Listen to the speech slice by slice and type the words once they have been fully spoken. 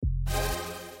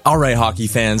All right, hockey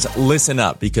fans, listen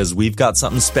up because we've got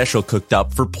something special cooked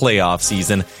up for playoff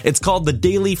season. It's called the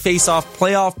Daily Face-Off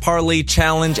Playoff Parlay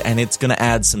Challenge, and it's going to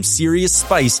add some serious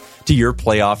spice to your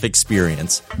playoff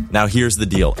experience. Now, here's the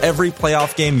deal. Every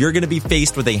playoff game, you're going to be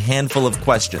faced with a handful of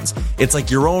questions. It's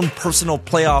like your own personal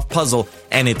playoff puzzle,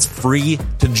 and it's free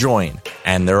to join.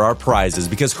 And there are prizes,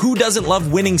 because who doesn't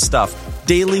love winning stuff?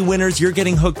 Daily winners, you're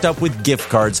getting hooked up with gift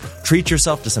cards. Treat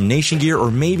yourself to some Nation gear or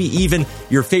maybe even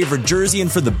your favorite jersey.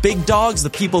 And for the big dogs, the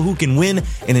people who can win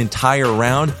an entire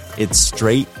round, it's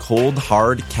straight, cold,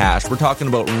 hard cash. We're talking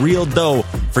about real dough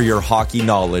for your hockey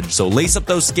knowledge. So lace up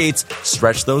those skates,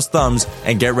 stretch those thumbs,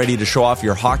 and get ready to show off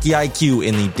your hockey IQ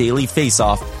in the Daily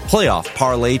Face-Off Playoff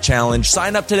Parlay Challenge.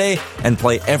 Sign up today and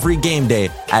play every game day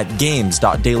at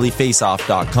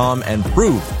games.dailyfaceoff.com and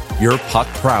prove your puck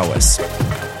prowess.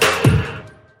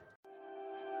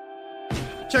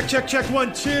 Check,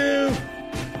 1, 2.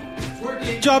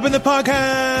 Job in the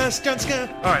podcast.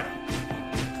 All right.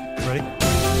 Ready?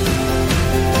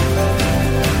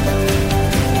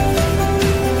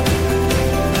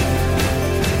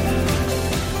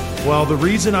 Well, the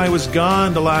reason I was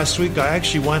gone the last week, I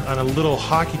actually went on a little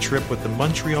hockey trip with the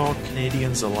Montreal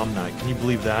Canadiens alumni. Can you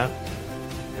believe that?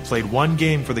 I played one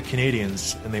game for the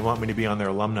Canadiens, and they want me to be on their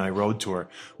alumni road tour,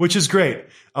 which is great.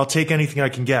 I'll take anything I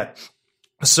can get.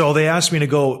 So they asked me to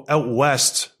go out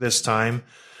west this time,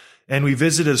 and we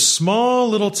visited a small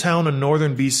little town in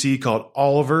northern BC called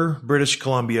Oliver, British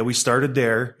Columbia. We started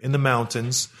there in the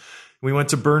mountains. We went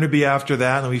to Burnaby after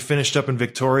that, and we finished up in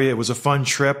Victoria. It was a fun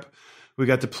trip. We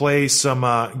got to play some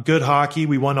good hockey.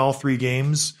 We won all 3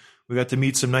 games. We got to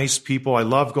meet some nice people. I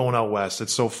love going out west.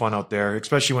 It's so fun out there,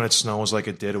 especially when it snows like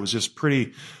it did. It was just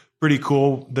pretty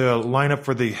cool. The lineup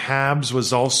for the Habs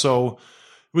was also...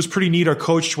 It was pretty neat. Our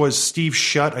coach was Steve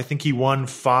Shutt. I think he won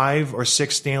 5 or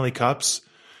 6 Stanley Cups.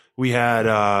 We had,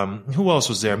 who else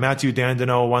was there? Matthew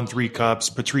Dandino won 3 cups.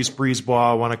 Patrice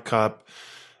Brisebois won a cup.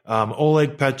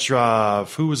 Oleg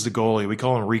Petrov. Who was the goalie? We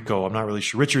call him Rico. I'm not really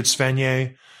sure. Richard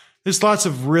Svenye. There's lots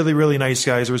of really, really nice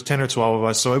guys. There was 10 or 12 of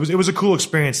us. So it was a cool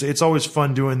experience. It's always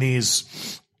fun doing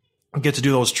these. Get to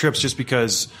do those trips just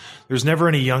because there's never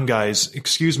any young guys.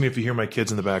 Excuse me if you hear my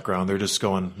kids in the background. They're just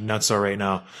going nuts all right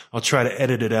now. I'll try to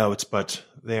edit it out, but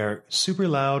they're super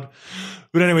loud.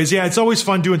 But anyways, yeah, it's always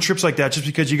fun doing trips like that just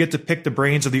because you get to pick the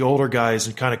brains of the older guys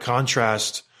and kind of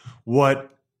contrast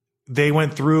what they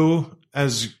went through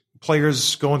as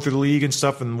players going through the league and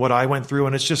stuff and what I went through.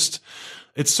 And it's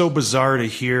so bizarre to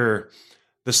hear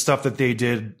the stuff that they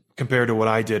did compared to what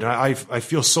I did. I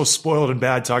feel so spoiled and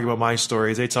bad talking about my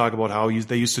stories. They talk about how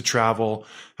they used to travel,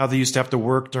 how they used to have to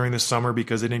work during the summer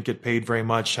because they didn't get paid very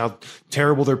much, how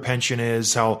terrible their pension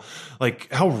is, how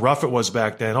rough it was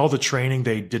back then, all the training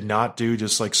they did not do,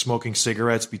 just like smoking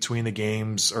cigarettes between the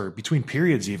games or between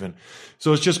periods even.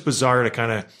 So it's just bizarre to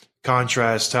kind of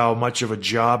contrast how much of a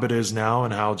job it is now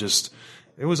and how just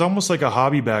it was almost like a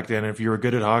hobby back then. If you were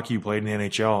good at hockey, you played in the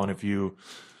NHL, and if you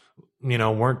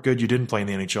weren't good, you didn't play in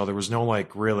the NHL. There was no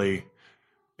like really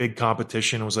big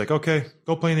competition. It was like, okay,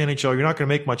 go play in the NHL. You're not going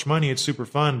to make much money. It's super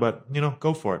fun, but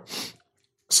go for it.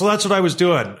 So that's what I was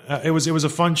doing. It was a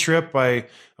fun trip. I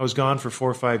was gone for 4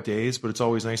 or 5 days, but it's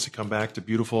always nice to come back to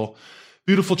beautiful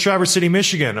Traverse City,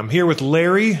 Michigan. I'm here with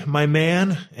Larry, my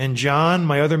man, and John,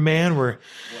 my other man. We're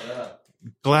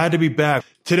glad to be back.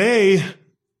 Today,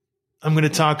 I'm going to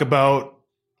talk about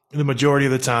the majority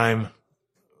of the time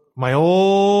my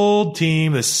old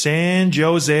team, the San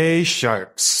Jose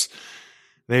Sharks.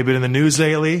 They've been in the news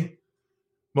lately,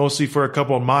 mostly for a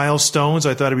couple of milestones.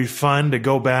 I thought it'd be fun to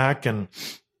go back and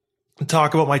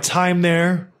talk about my time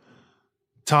there,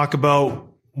 talk about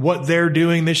what they're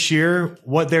doing this year,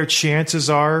 what their chances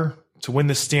are to win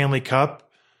the Stanley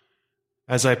Cup,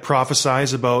 as I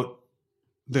prophesize about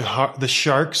the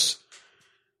Sharks.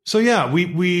 So yeah,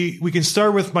 we can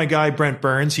start with my guy Brent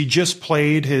Burns. He just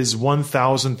played his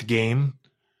 1,000th game,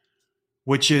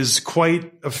 which is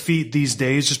quite a feat these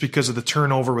days just because of the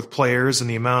turnover with players and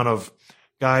the amount of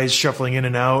guys shuffling in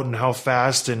and out and how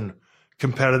fast and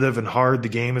competitive and hard the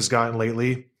game has gotten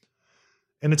lately.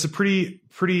 And it's a pretty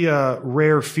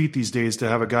rare feat these days to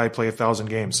have a guy play 1,000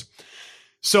 games.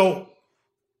 So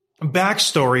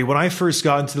backstory, when I first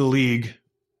got into the league,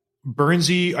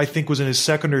 Burnsy, I think, was in his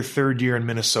 2nd or 3rd year in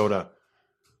Minnesota.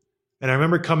 And I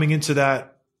remember coming into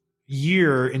that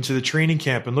year, into the training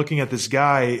camp and looking at this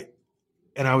guy,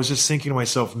 and I was just thinking to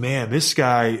myself, man, this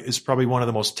guy is probably one of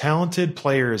the most talented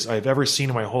players I've ever seen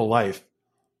in my whole life.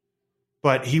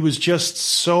 But he was just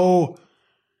so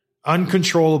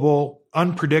uncontrollable,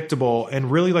 unpredictable,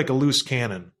 and really like a loose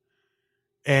cannon.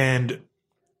 And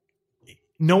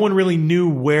no one really knew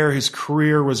where his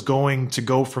career was going to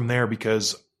go from there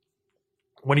because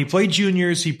When he played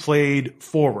juniors, he played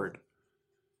forward.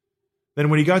 Then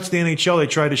when he got to the NHL, they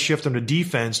tried to shift him to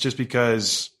defense just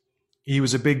because he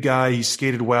was a big guy. He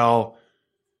skated well.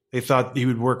 They thought he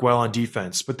would work well on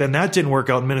defense. But then that didn't work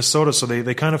out in Minnesota, so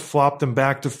they kind of flopped him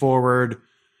back to forward.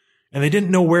 And they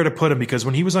didn't know where to put him because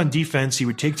when he was on defense, he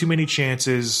would take too many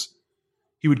chances.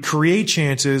 He would create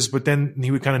chances, but then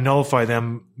he would kind of nullify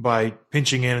them by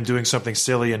pinching in and doing something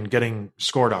silly and getting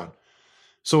scored on.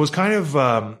 So it was kind of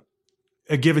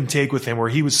a give and take with him where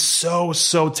he was so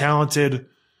talented,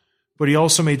 but he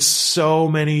also made so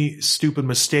many stupid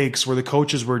mistakes where the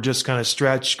coaches were just kind of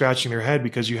scratching their head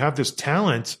because you have this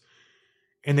talent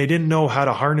and they didn't know how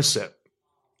to harness it.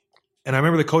 And I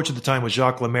remember the coach at the time was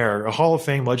Jacques Lemaire, a Hall of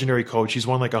Fame legendary coach. He's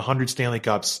won like 100 Stanley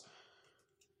Cups.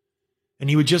 And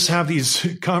he would just have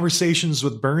these conversations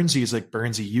with Burnsy. He's like,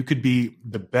 Burnsy, you could be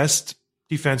the best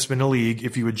defenseman in the league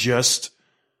if you would just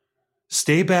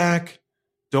stay back,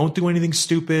 don't do anything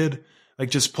stupid, like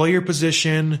just play your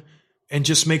position and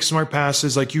just make smart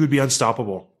passes, like you would be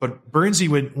unstoppable. But Burnsy,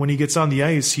 when he gets on the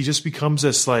ice, he just becomes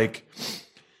this like,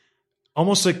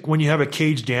 almost like when you have a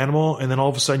caged animal and then all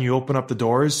of a sudden you open up the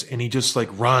doors and he just like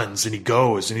runs and he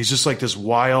goes and he's just like this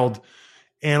wild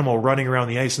animal running around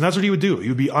the ice. And that's what he would do. He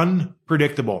would be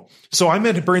unpredictable. So I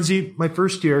met Burnsy my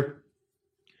first year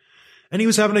and he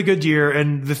was having a good year.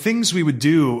 And the things we would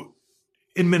do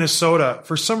in Minnesota,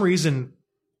 for some reason,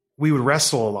 we would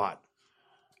wrestle a lot.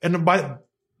 And by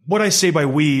what I say by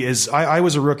we is I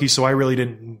was a rookie, so I really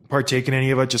didn't partake in any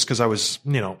of it just because I was,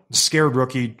 scared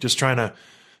rookie, just trying to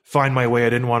find my way. I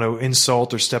didn't want to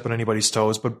insult or step on anybody's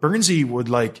toes. But Burnsy would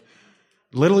like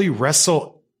literally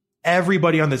wrestle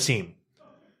everybody on the team.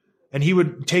 And he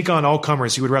would take on all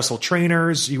comers. He would wrestle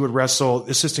trainers. He would wrestle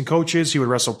assistant coaches. He would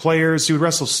wrestle players. He would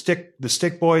wrestle the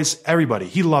stick boys, everybody.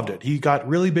 He loved it. He got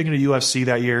really big into UFC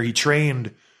that year. He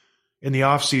trained in the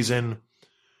off season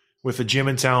with a gym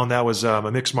in town that was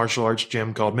a mixed martial arts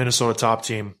gym called Minnesota Top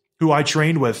Team, who I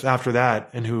trained with after that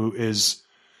and who is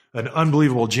an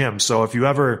unbelievable gym. So if you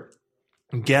ever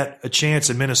get a chance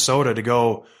in Minnesota to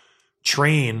go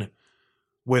train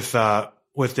with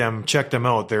them, check them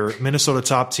out. They're Minnesota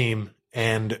Top Team,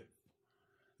 and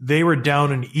they were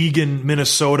down in Eagan,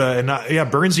 Minnesota. And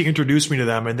Burnsy introduced me to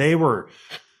them, and they were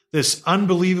this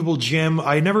unbelievable gym.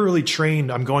 I never really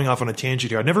trained. I'm going off on a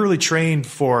tangent here. I never really trained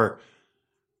for,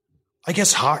 I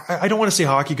guess, I don't want to say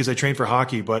hockey because I trained for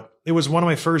hockey, but it was one of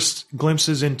my first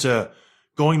glimpses into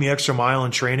going the extra mile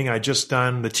in training. I just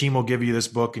done, the team will give you this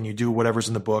book and you do whatever's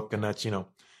in the book. And that's,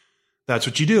 that's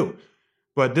what you do.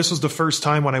 But this was the first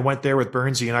time when I went there with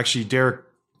Burnsy, and actually Derek,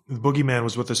 the boogeyman,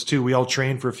 was with us too. We all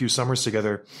trained for a few summers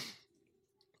together.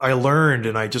 I learned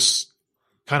and I just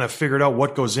kind of figured out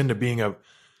what goes into being a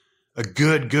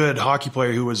good hockey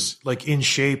player who was like in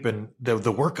shape. And the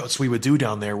workouts we would do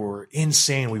down there were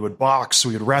insane. We would box,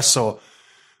 we would wrestle,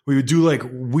 we would do like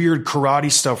weird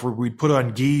karate stuff where we'd put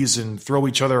on gis and throw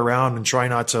each other around and try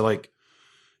not to like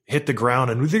hit the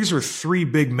ground. And these were three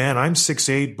big men. I'm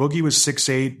 6'8", Boogie was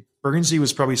 6'8", Burnsy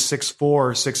was probably 6'4",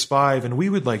 6'5", and we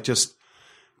would like just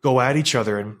go at each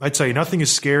other. And I tell you, nothing is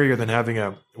scarier than having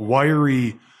a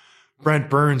wiry Brent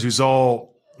Burns who's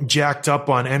all jacked up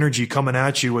on energy coming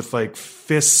at you with like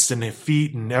fists and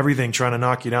feet and everything trying to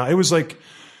knock you down. It was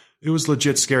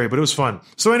legit scary, but it was fun.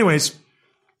 So anyways,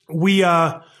 we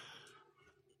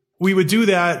would do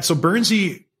that. So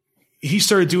Burnsy, he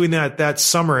started doing that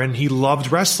summer, and he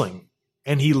loved wrestling,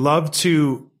 and he loved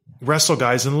to wrestle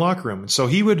guys in the locker room. And so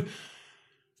he would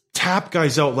tap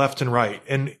guys out left and right,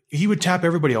 and he would tap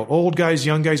everybody out, old guys,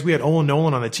 young guys. We had Owen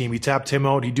Nolan on the team. He tapped him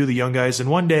out. He'd do the young guys. And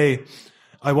one day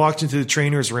I walked into the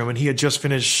trainer's room and he had just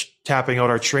finished tapping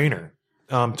out our trainer,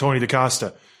 Tony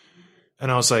DaCosta.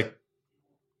 And I was like,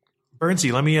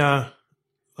 Burnsy, let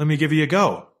me give you a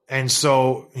go. And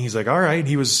so he's like, all right.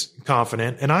 He was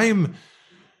confident, and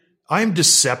I'm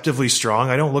deceptively strong.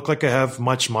 I don't look like I have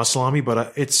much muscle on me,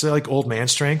 but it's like old man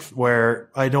strength where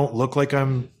I don't look like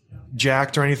I'm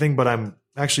jacked or anything, but I'm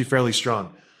actually fairly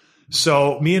strong.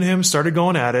 So me and him started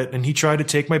going at it, and he tried to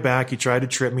take my back. He tried to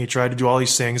trip me. He tried to do all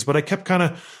these things, but I kept kind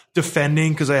of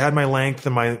defending because I had my length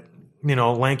and my,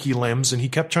 lanky limbs, and he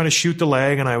kept trying to shoot the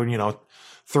leg, and I would,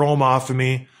 throw him off of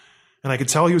me. And I could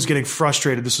tell he was getting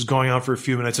frustrated. This was going on for a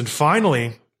few minutes. And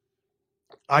finally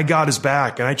I got his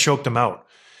back and I choked him out.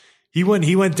 He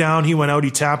went down, he went out,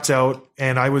 he tapped out,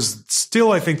 and I was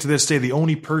still, I think to this day, the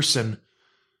only person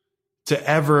to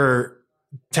ever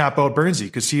tap out Burnsy,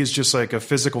 because he is just like a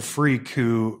physical freak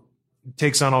who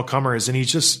takes on all comers, and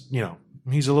he's just,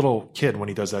 he's a little kid when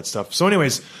he does that stuff. So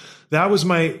anyways, that was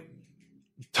my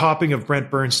topping of Brent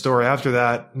Burns' story. After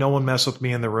that, no one messed with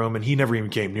me in the room, and he never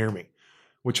even came near me,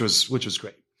 which was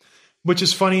great. which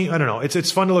is funny. I don't know.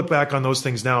 It's fun to look back on those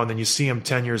things now, and then you see him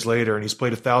 10 years later, and he's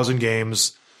played 1,000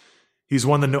 games. Has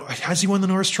he won the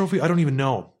Norris Trophy? I don't even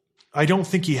know. I don't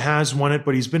think he has won it,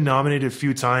 but he's been nominated a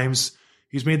few times.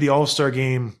 He's made the All-Star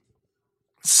game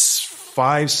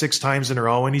 5-6 times in a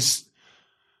row, and he's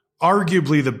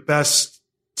arguably the best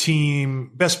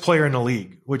player in the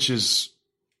league, which is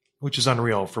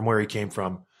unreal from where he came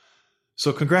from.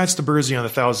 So congrats to Berzy on the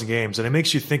 1,000 games. And it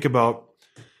makes you think about,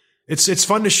 it's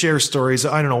fun to share stories.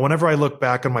 I don't know. Whenever I look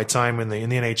back on my time in the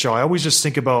NHL, I always just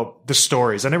think about the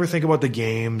stories. I never think about the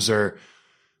games or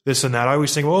this and that. I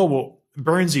always think, oh, well,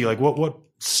 Bernsey, like what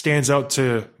stands out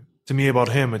to me about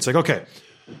him? It's like, okay,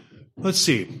 let's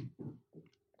see.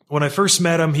 When I first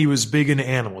met him, he was big into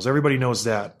animals. Everybody knows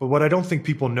that. But what I don't think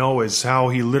people know is how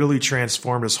he literally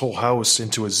transformed his whole house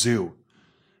into a zoo.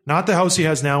 Not the house he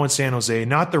has now in San Jose,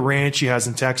 not the ranch he has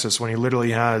in Texas when he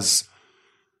literally has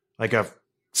like a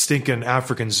stinking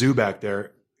African zoo back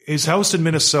there. His house in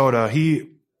Minnesota, he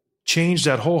changed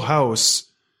that whole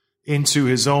house into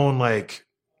his own like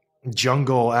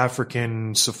jungle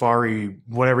African safari,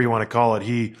 whatever you want to call it.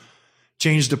 He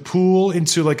changed the pool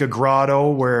into like a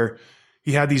grotto where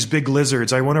he had these big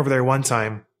lizards. I went over there one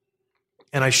time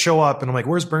and I show up and I'm like,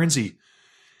 where's Bernsey?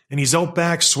 And he's out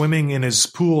back swimming in his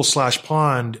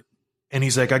pool/pond. And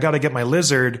he's like, I got to get my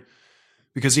lizard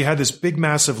because he had this big,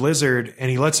 massive lizard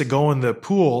and he lets it go in the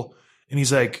pool. And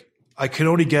he's like, I can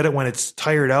only get it when it's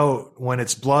tired out, when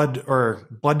its blood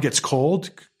gets cold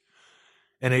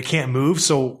and it can't move.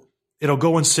 So it'll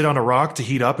go and sit on a rock to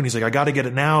heat up. And he's like, I got to get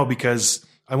it now because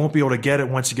I won't be able to get it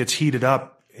once it gets heated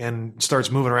up and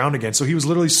starts moving around again. So he was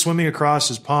literally swimming across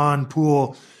his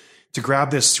pool to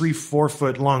grab this 3-4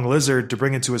 foot long lizard to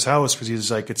bring it to his house because he's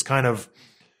like, it's kind of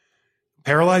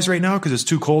paralyzed right now because it's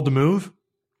too cold to move.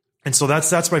 And so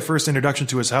that's my first introduction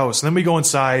to his house. And then we go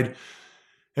inside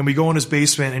and we go in his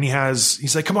basement and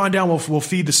he's like, come on down. We'll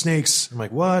feed the snakes. I'm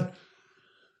like, what?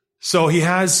 So he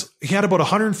had about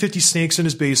 150 snakes in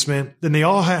his basement. Then they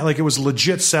all had, like, it was a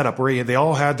legit setup where they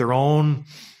all had their own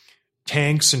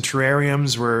tanks and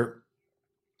terrariums where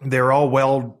they were all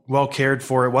well cared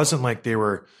for. It wasn't like they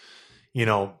were,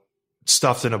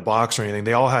 stuffed in a box or anything.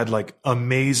 They all had like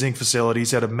amazing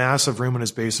facilities. He had a massive room in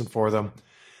his basement for them.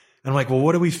 And I'm like, well,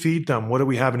 what do we feed them? What do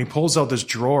we have? And he pulls out this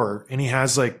drawer and he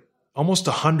has like almost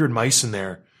 100 mice in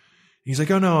there. He's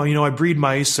like, oh no, I breed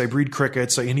mice, I breed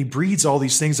crickets. And he breeds all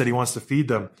these things that he wants to feed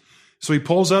them. So he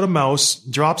pulls out a mouse,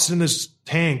 drops it in this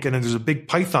tank, and then there's a big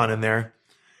python in there.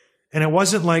 And it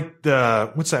wasn't like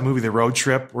what's that movie, The Road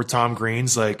Trip, where Tom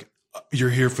Green's like, you're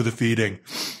here for the feeding.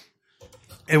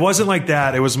 It wasn't like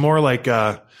that. It was more like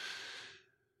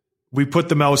we put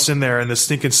the mouse in there and the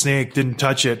stinking snake didn't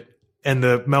touch it. And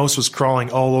the mouse was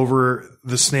crawling all over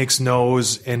the snake's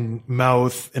nose and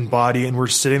mouth and body. And we're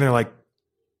sitting there like,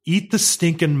 eat the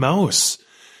stinking mouse.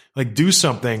 Like, do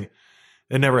something.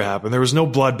 It never happened. There was no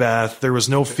bloodbath. There was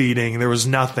no feeding. There was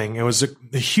nothing. It was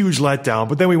a huge letdown.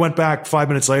 But then we went back 5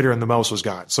 minutes later and the mouse was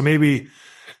gone. So maybe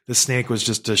the snake was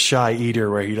just a shy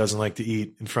eater where he doesn't like to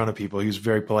eat in front of people. He was a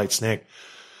very polite snake.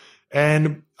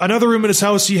 And another room in his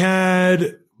house, he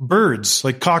had birds,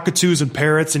 like cockatoos and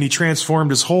parrots, and he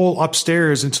transformed his whole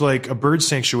upstairs into like a bird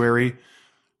sanctuary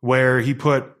where he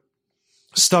put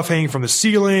stuff hanging from the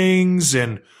ceilings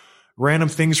and random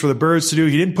things for the birds to do.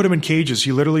 He didn't put them in cages.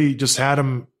 He literally just had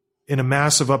them in a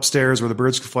massive upstairs where the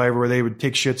birds could fly everywhere. They would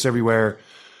take shits everywhere.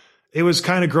 It was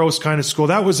kind of gross, kind of cool.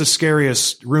 That was the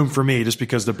scariest room for me just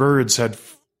because the birds had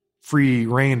free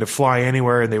reign to fly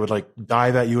anywhere and they would like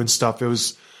dive at you and stuff. It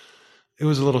was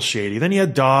a little shady. Then he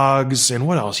had dogs and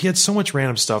what else? He had so much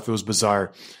random stuff. It was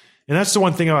bizarre. And that's the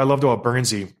one thing I loved about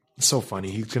Bernsey. It's so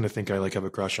funny. He's going to think I like have a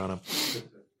crush on him.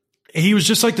 He was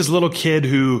just like this little kid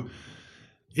who,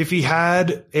 if he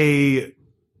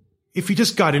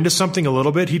just got into something a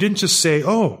little bit, he didn't just say,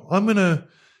 oh, I'm going to,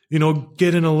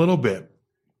 get in a little bit.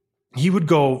 He would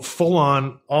go full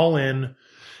on, all in,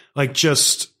 like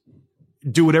just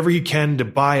do whatever he can to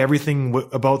buy everything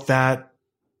about that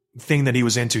thing that he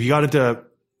was into. He got into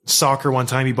soccer one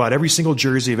time. He bought every single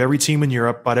jersey of every team in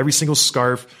Europe, bought every single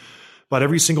scarf, bought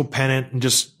every single pennant, and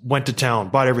just went to town,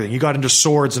 bought everything. He got into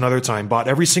swords another time, bought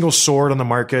every single sword on the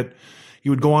market. He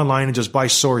would go online and just buy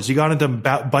swords. He got into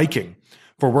biking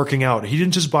for working out. He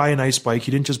didn't just buy a nice bike.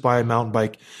 He didn't just buy a mountain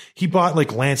bike. He bought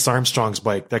like Lance Armstrong's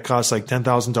bike that cost like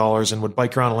 $10,000 and would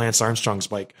bike around a Lance Armstrong's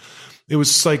bike. It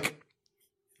was like,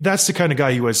 that's the kind of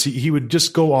guy he was. He would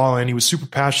just go all in. He was super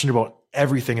passionate about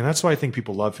everything. And that's why I think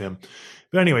people love him.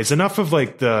 But anyways, enough of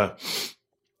like the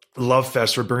love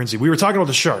fest for Bernsey. We were talking about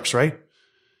the Sharks, right?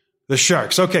 The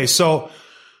Sharks. Okay. So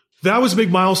that was a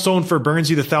big milestone for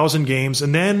Bernsey, the 1,000 games.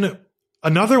 And then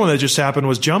Another one that just happened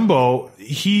was Jumbo.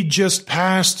 He just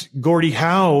passed Gordie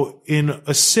Howe in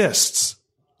assists,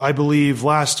 I believe,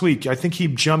 last week. I think he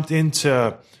jumped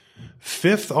into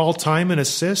 5th all-time in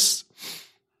assists,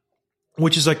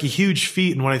 which is like a huge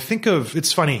feat. And when I think of,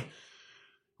 it's funny,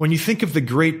 when you think of the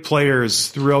great players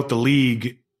throughout the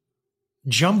league,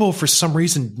 Jumbo, for some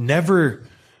reason, never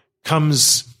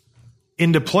comes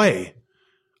into play.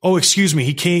 Oh, excuse me.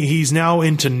 He's now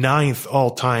into 9th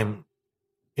all-time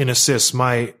in assists.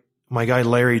 My guy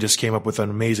Larry just came up with an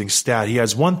amazing stat. He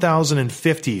has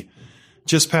 1,050,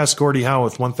 just past Gordie Howe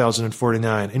with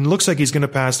 1,049. And it looks like he's going to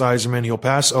pass Yzerman. He'll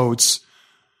pass Oates.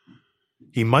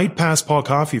 He might pass Paul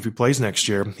Coffey if he plays next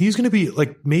year. He's going to be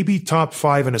like maybe top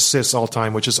 5 in assists all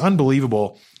time, which is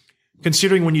unbelievable.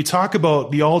 Considering when you talk about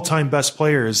the all-time best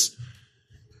players,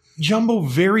 Jumbo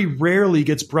very rarely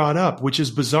gets brought up, which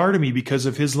is bizarre to me because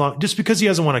of just because he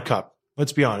hasn't won a cup.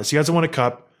 Let's be honest. He hasn't won a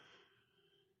cup.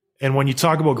 And when you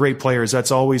talk about great players,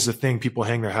 that's always the thing people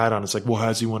hang their hat on. It's like, well,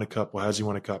 has he won a cup? Well, has he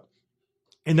won a cup?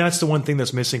 And that's the one thing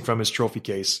that's missing from his trophy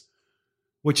case,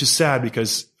 which is sad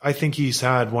because I think he's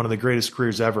had one of the greatest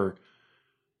careers ever.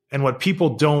 And what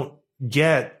people don't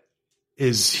get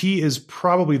is he is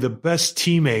probably the best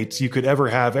teammate you could ever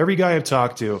have. Every guy I've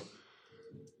talked to,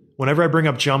 whenever I bring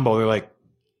up Jumbo, they're like,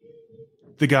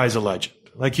 the guy's a legend.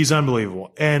 Like, he's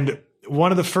unbelievable. And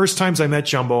one of the first times I met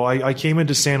Jumbo, I came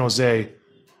into San Jose.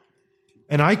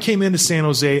 And I came into San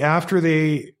Jose after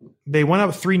they went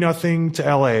up 3-0 to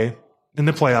LA in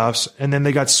the playoffs, and then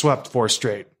they got swept 4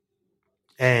 straight.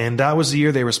 And that was the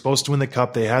year they were supposed to win the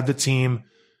cup. They had the team.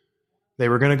 They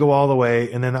were going to go all the way.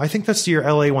 And then I think that's the year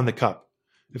LA won the cup,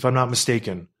 if I'm not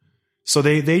mistaken. So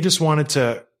they just wanted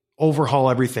to overhaul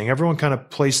everything. Everyone kind of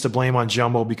placed the blame on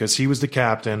Jumbo because he was the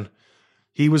captain.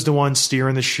 He was the one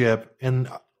steering the ship. And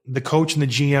the coach and the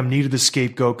GM needed the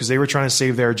scapegoat because they were trying to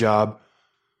save their job.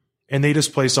 And they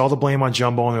just placed all the blame on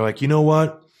Jumbo. And they're like, you know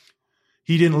what?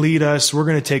 He didn't lead us. We're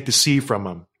going to take the C from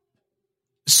him.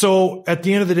 So at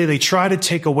the end of the day, they try to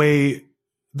take away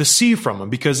the C from him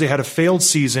because they had a failed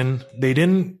season. They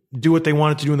didn't do what they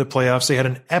wanted to do in the playoffs. They had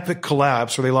an epic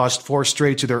collapse where they lost 4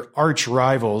 straight to their arch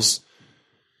rivals.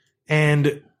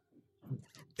 And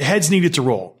heads needed to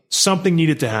roll. Something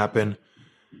needed to happen.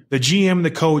 The GM and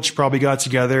the coach probably got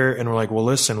together and were like, well,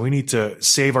 listen, we need to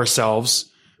save ourselves.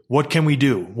 What can we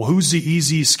do? Well, who's the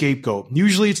easy scapegoat?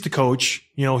 Usually it's the coach.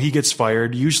 You know, he gets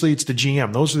fired. Usually it's the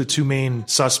GM. Those are the 2 main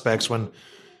suspects when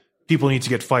people need to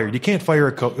get fired. You can't fire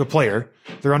a player.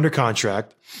 They're under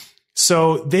contract.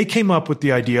 So they came up with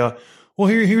the idea, well,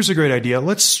 here's a great idea.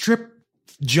 Let's strip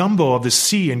Jumbo of the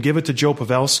C and give it to Joe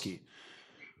Pavelski,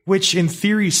 which in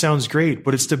theory sounds great,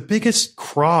 but it's the biggest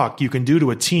crock you can do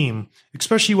to a team,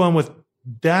 especially one with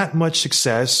that much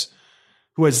success,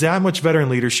 who has that much veteran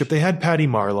leadership. They had Patty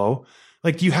Marleau.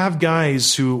 Like, you have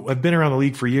guys who have been around the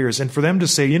league for years, and for them to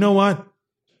say, you know what?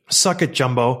 Suck it,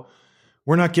 Jumbo.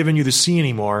 We're not giving you the C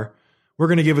anymore. We're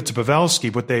going to give it to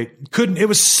Pavelski, but they couldn't. It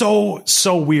was so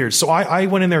weird. So I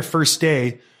went in there first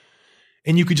day,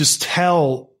 and you could just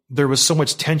tell there was so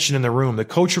much tension in the room. The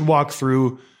coach would walk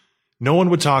through. No one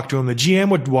would talk to him. The GM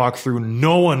would walk through.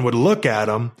 No one would look at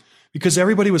him because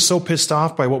everybody was so pissed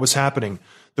off by what was happening.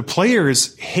 The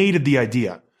players hated the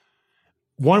idea.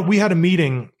 We had a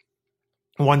meeting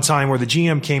one time where the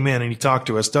GM came in and he talked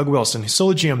to us, Doug Wilson. He's still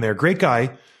the GM there. Great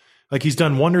guy. Like, he's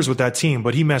done wonders with that team,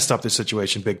 but he messed up the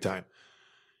situation big time.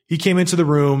 He came into the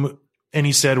room and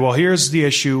he said, well, here's the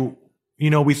issue. You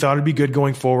know, we thought it'd be good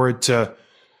going forward to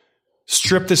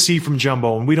strip the C from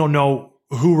Jumbo, and we don't know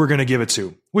who we're going to give it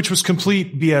to, which was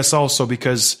complete BS also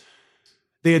because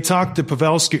they had talked to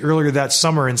Pavelski earlier that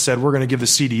summer and said, we're going to give the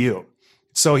C to you.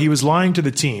 So he was lying to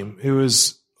the team. It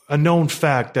was a known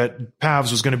fact that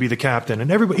Pavs was going to be the captain, and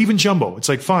everybody, even Jumbo, it's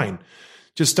like, fine,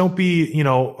 just don't be, you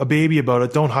know, a baby about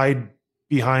it. Don't hide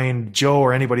behind Joe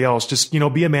or anybody else. Just, you know,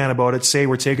 be a man about it. Say,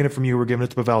 we're taking it from you. We're giving it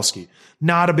to Pavelski.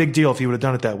 Not a big deal if he would have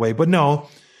done it that way, but no,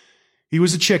 he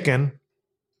was a chicken.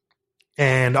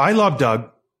 And I love Doug.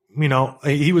 You know,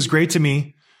 he was great to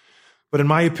me, but in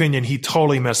my opinion, he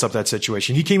totally messed up that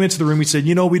situation. He came into the room. He said,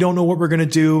 you know, we don't know what we're going to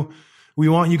do. We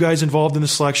want you guys involved in the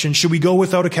selection. Should we go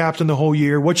without a captain the whole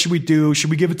year? What should we do? Should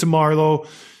we give it to Marleau?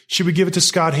 Should we give it to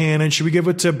Scott Hannon? Should we give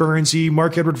it to Bernsey,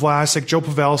 Mark-Edward Vlasic, Joe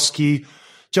Pavelski,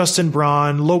 Justin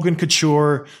Braun, Logan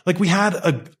Couture? Like, we had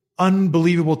an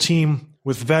unbelievable team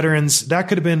with veterans. That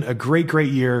could have been a great,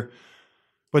 great year.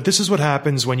 But this is what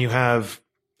happens when you have,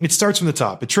 it starts from the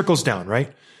top. It trickles down,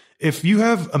 right? If you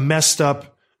have a messed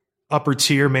up upper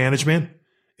tier management,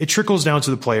 it trickles down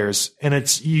to the players, and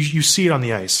it's you see it on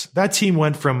the ice. That team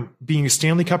went from being a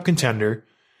Stanley Cup contender,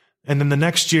 and then the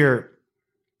next year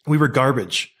we were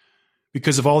garbage.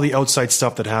 because of all the outside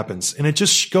stuff that happens. And it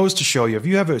just goes to show you, if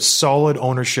you have a solid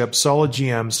ownership, solid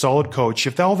GM, solid coach,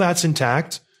 if all that's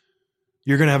intact,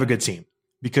 you're going to have a good team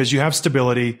because you have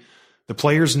stability. The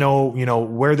players know,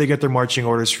 where they get their marching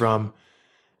orders from,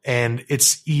 and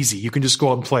it's easy. You can just go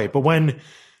out and play. But when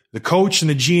the coach and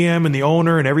the GM and the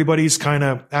owner and everybody's kind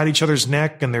of at each other's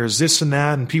neck and there's this and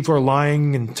that and people are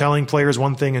lying and telling players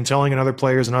one thing and telling another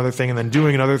players another thing and then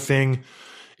doing another thing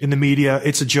in the media,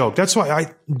 it's a joke. That's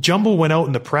why Jumbo went out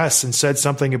in the press and said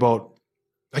something about,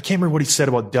 I can't remember what he said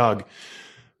about Doug,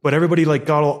 but everybody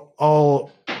got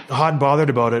all hot and bothered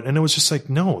about it. And it was just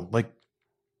no,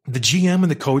 the GM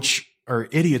and the coach are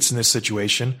idiots in this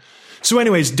situation. So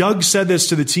anyways, Doug said this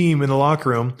to the team in the locker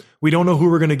room. We don't know who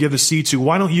we're going to give the C to.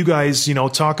 Why don't you guys,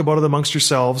 talk about it amongst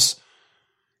yourselves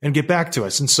and get back to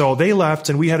us? And so they left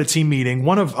and we had a team meeting,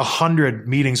 one of 100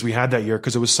 meetings we had that year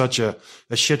because it was such a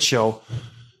shit show.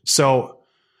 So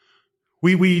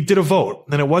we did a vote,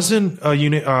 and it wasn't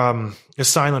a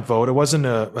silent vote. It wasn't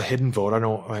a hidden vote. I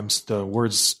don't know, the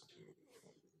word's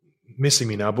missing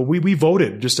me now, but we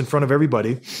voted just in front of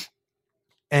everybody.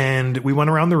 And we went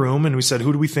around the room and we said,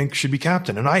 who do we think should be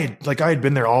captain? And I had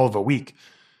been there all of a week.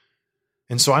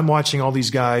 And so I'm watching all these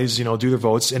guys, do their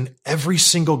votes, and every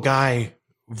single guy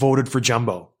voted for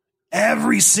Jumbo.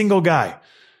 Every single guy.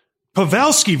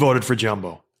 Pavelski voted for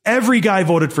Jumbo. Every guy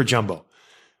voted for Jumbo.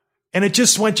 And it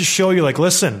just went to show you,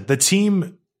 listen, the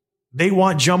team, they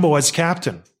want Jumbo as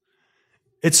captain.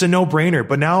 It's a no-brainer.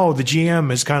 But now the GM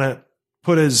has kind of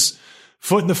put his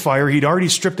foot in the fire. He'd already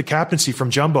stripped the captaincy from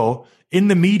Jumbo in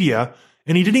the media,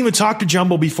 and he didn't even talk to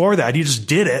Jumbo before that. He just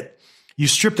did it. You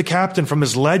stripped the captain from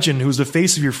his legend, who's the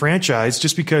face of your franchise,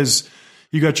 just because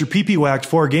you got your pee-pee whacked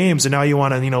 4 games, and now you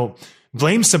want to,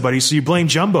 blame somebody. So you blame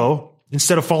Jumbo.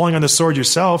 Instead of falling on the sword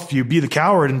yourself, you be the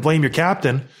coward and blame your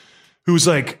captain, who's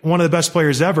one of the best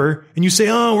players ever. And you say,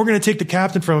 oh, we're going to take the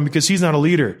captain from him because he's not a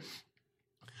leader,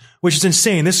 which is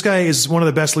insane. This guy is one of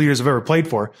the best leaders I've ever played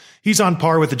for. He's on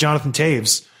par with the Jonathan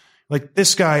Taves.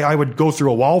 This guy, I would go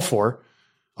through a wall for.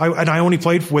 And I only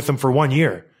played with him for 1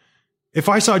 year. If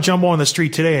I saw Jumbo on the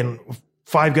street today and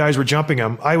 5 guys were jumping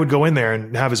him, I would go in there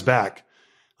and have his back.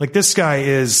 This guy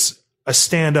is a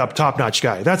stand-up, top-notch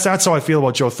guy. That's how I feel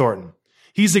about Joe Thornton.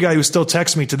 He's the guy who still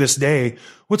texts me to this day.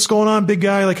 What's going on, big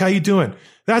guy? How you doing?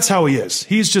 That's how he is.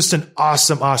 He's just an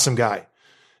awesome, awesome guy.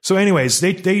 So anyways,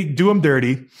 they do him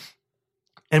dirty.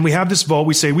 And we have this vote.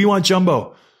 We say, we want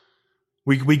Jumbo.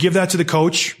 We give that to the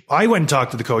coach. I went and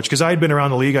talked to the coach because I had been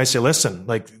around the league. I say, listen,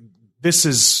 this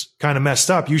is kind of messed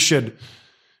up. You should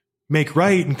make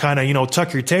right and kind of,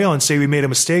 tuck your tail and say, we made a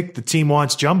mistake. The team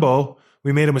wants Jumbo.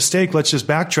 We made a mistake. Let's just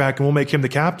backtrack and we'll make him the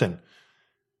captain.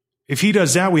 If he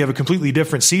does that, we have a completely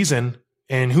different season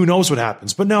and who knows what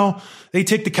happens. But no, they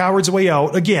take the coward's way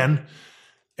out again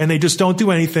and they just don't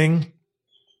do anything.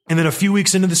 And then a few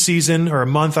weeks into the season or a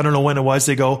month, I don't know when it was,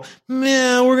 they go,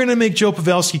 man, we're going to make Joe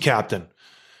Pavelski captain,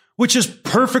 which is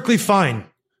perfectly fine.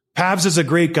 Pavs is a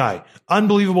great guy,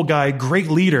 unbelievable guy, great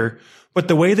leader. But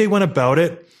the way they went about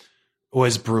it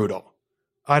was brutal.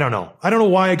 I don't know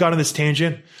why I got on this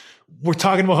tangent. We're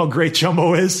talking about how great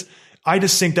Jumbo is. I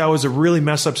just think that was a really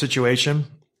messed up situation.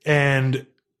 And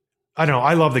I don't know.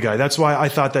 I love the guy. That's why I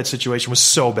thought that situation was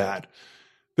so bad.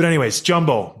 But anyways,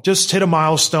 Jumbo just hit a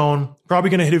milestone,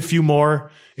 probably going to hit a few more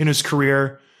in his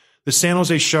career. The San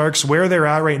Jose Sharks, where they're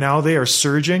at right now, they are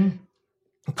surging.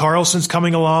 Carlson's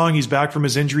coming along. He's back from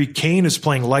his injury. Kane is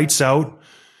playing lights out.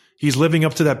 He's living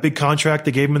up to that big contract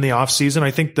they gave him in the offseason. I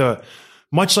think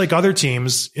much like other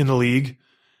teams in the league,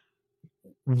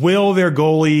 will their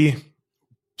goalie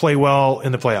play well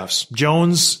in the playoffs?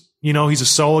 Jones, he's a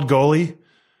solid goalie,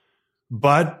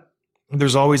 but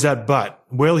there's always that but.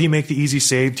 Will he make the easy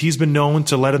save? He's been known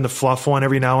to let in the fluff one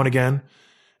every now and again.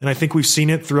 And I think we've seen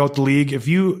it throughout the league. If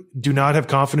you do not have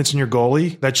confidence in your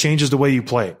goalie, that changes the way you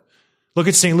play. Look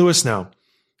at St. Louis now.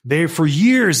 For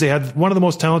years, they had one of the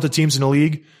most talented teams in the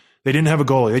league. They didn't have a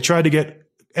goalie. They tried to get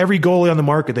every goalie on the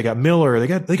market. They got Miller.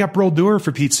 They got Brodeur,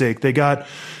 for Pete's sake. They got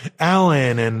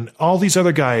Allen and all these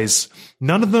other guys.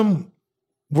 None of them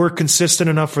were consistent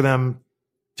enough for them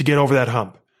to get over that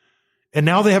hump. And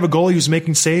now they have a goalie who's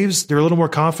making saves. They're a little more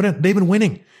confident. They've been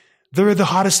winning. They're the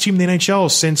hottest team in the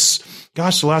NHL since,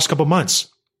 the last couple of months.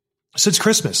 Since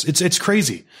Christmas. It's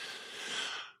crazy.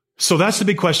 So that's the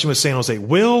big question with San Jose.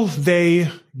 Will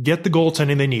they get the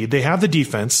goaltending they need? They have the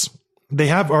defense. They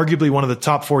have arguably one of the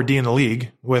top 4D in the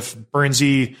league with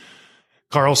Bernsey,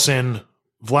 Carlson,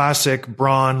 Vlasic,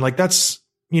 Braun. That's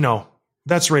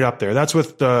right up there. That's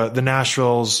with the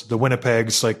Nashvilles, the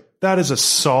Winnipegs. That is a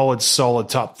solid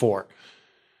top 4.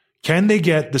 Can they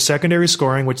get the secondary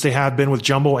scoring, which they have been with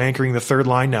Jumbo anchoring the third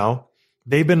line now?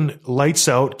 They've been lights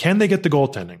out. Can they get the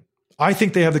goaltending? I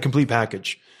think they have the complete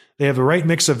package. They have the right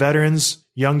mix of veterans,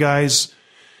 young guys.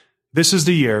 This is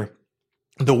the year.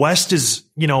 The West is,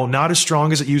 not as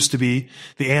strong as it used to be.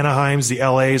 The Anaheims, the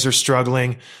LAs are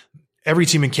struggling. Every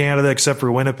team in Canada except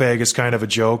for Winnipeg is kind of a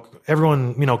joke.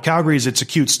 Everyone, Calgary's, it's a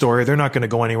cute story. They're not going to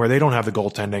go anywhere. They don't have the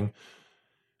goaltending.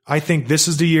 I think this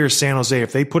is the year San Jose,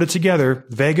 if they put it together,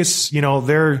 Vegas,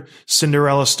 their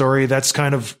Cinderella story, that's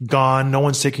kind of gone. No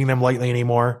one's taking them lightly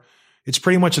anymore. It's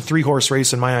pretty much a 3-horse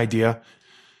race in my idea.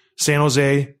 San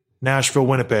Jose, Nashville,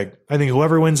 Winnipeg. I think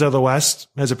whoever wins out of the West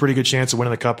has a pretty good chance of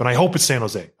winning the Cup, and I hope it's San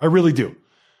Jose. I really do.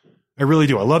 I really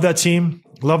do. I love that team.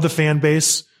 Love the fan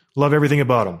base. Love everything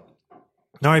about them.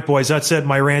 All right, boys, that's it.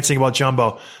 My ranting about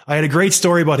Jumbo. I had a great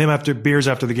story about him after beers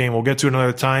after the game. We'll get to it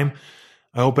another time.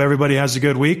 I hope everybody has a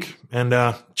good week,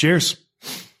 and cheers.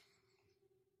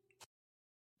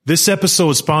 This episode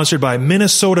is sponsored by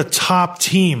Minnesota Top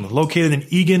Team, located in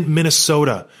Eagan,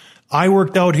 Minnesota. I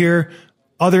worked out here.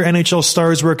 Other NHL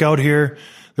stars work out here.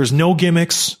 There's no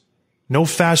gimmicks, no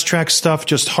fast track stuff,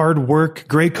 just hard work,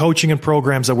 great coaching and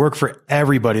programs that work for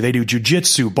everybody. They do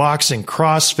jiu-jitsu, boxing,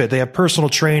 CrossFit. They have personal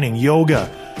training, yoga.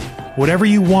 Whatever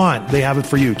you want, they have it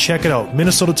for you. Check it out.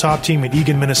 Minnesota Top Team in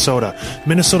Eagan, Minnesota.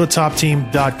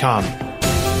 MinnesotaTopTeam.com.